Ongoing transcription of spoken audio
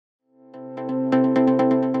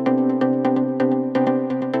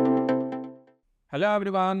Hello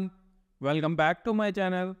everyone, welcome back to my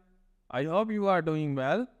channel. I hope you are doing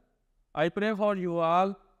well. I pray for you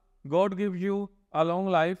all. God gives you a long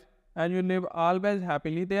life and you live always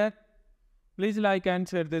happily there. Please like and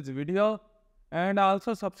share this video and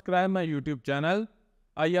also subscribe my YouTube channel.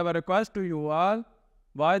 I have a request to you all.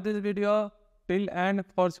 Watch this video till end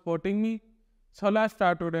for supporting me. So let's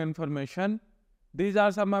start today's information. These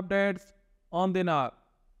are some updates on dinar.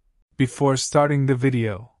 Before starting the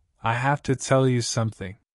video, I have to tell you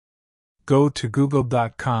something. Go to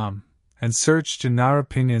google.com and search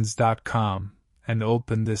dinaropinions.com and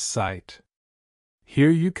open this site.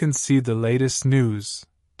 Here you can see the latest news,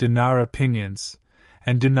 dinar opinions,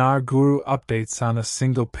 and dinar guru updates on a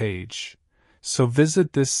single page. So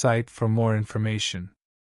visit this site for more information.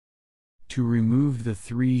 To remove the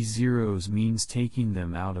 3 zeros means taking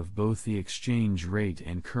them out of both the exchange rate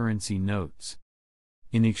and currency notes.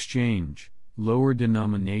 In exchange, lower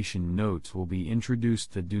denomination notes will be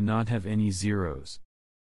introduced that do not have any zeros.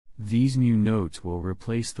 These new notes will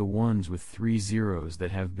replace the ones with 3 zeros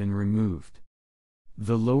that have been removed.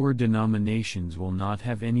 The lower denominations will not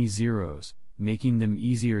have any zeros, making them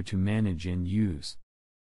easier to manage and use.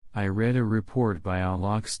 I read a report by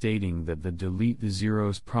Alaq stating that the Delete the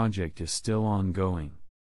Zeros project is still ongoing.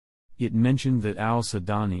 It mentioned that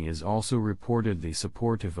al-Sudani is also reportedly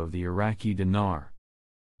supportive of the Iraqi Dinar.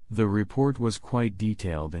 The report was quite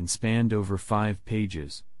detailed and spanned over 5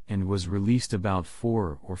 pages, and was released about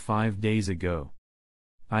 4 or 5 days ago.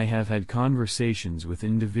 I have had conversations with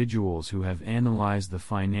individuals who have analyzed the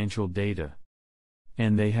financial data,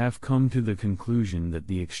 and they have come to the conclusion that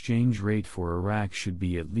the exchange rate for Iraq should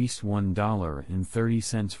be at least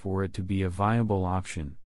 $1.30 for it to be a viable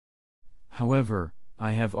option. However,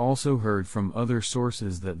 I have also heard from other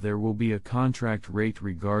sources that there will be a contract rate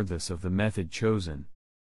regardless of the method chosen,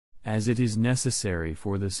 as it is necessary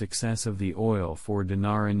for the success of the Oil for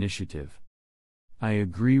Dinar initiative. I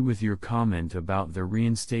agree with your comment about the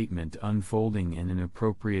reinstatement unfolding in an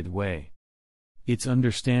appropriate way. It's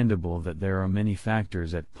understandable that there are many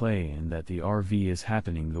factors at play and that the RV is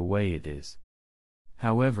happening the way it is.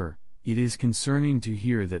 However, it is concerning to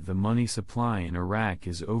hear that the money supply in Iraq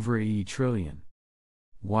is over $80 trillion.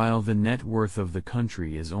 While the net worth of the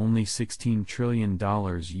country is only $16 trillion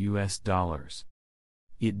US dollars.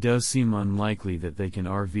 It does seem unlikely that they can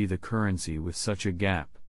RV the currency with such a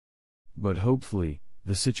gap. But hopefully,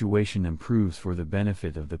 the situation improves for the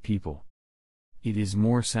benefit of the people. It is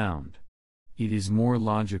more sound. It is more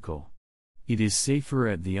logical. It is safer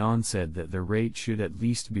at the onset that the rate should at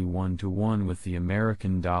least be 1-to-1 with the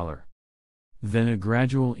American dollar. Then a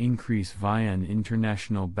gradual increase via an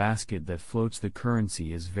international basket that floats the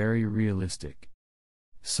currency is very realistic.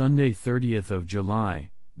 Sunday 30th of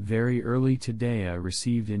July, very early today I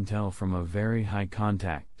received intel from a very high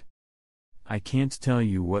contact. I can't tell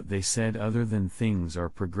you what they said other than things are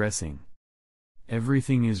progressing.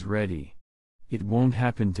 Everything is ready. It won't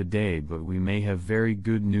happen today, but we may have very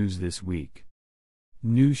good news this week.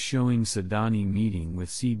 News showing Sudani meeting with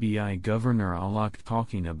CBI Governor Alaq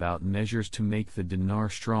talking about measures to make the dinar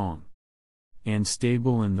strong and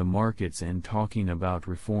stable in the markets and talking about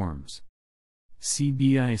reforms.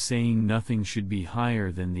 CBI saying nothing should be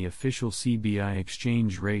higher than the official CBI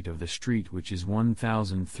exchange rate of the street, which is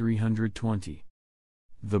 1,320.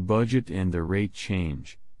 The budget and the rate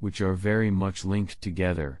change, which are very much linked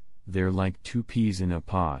together, they're like 2 peas in a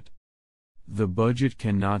pod. The budget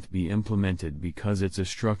cannot be implemented because it's a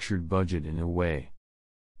structured budget in a way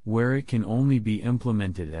where it can only be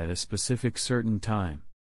implemented at a specific certain time.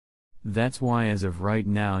 That's why as of right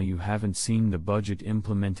now you haven't seen the budget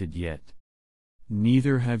implemented yet.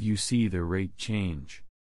 Neither have you seen the rate change.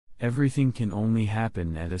 Everything can only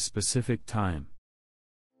happen at a specific time.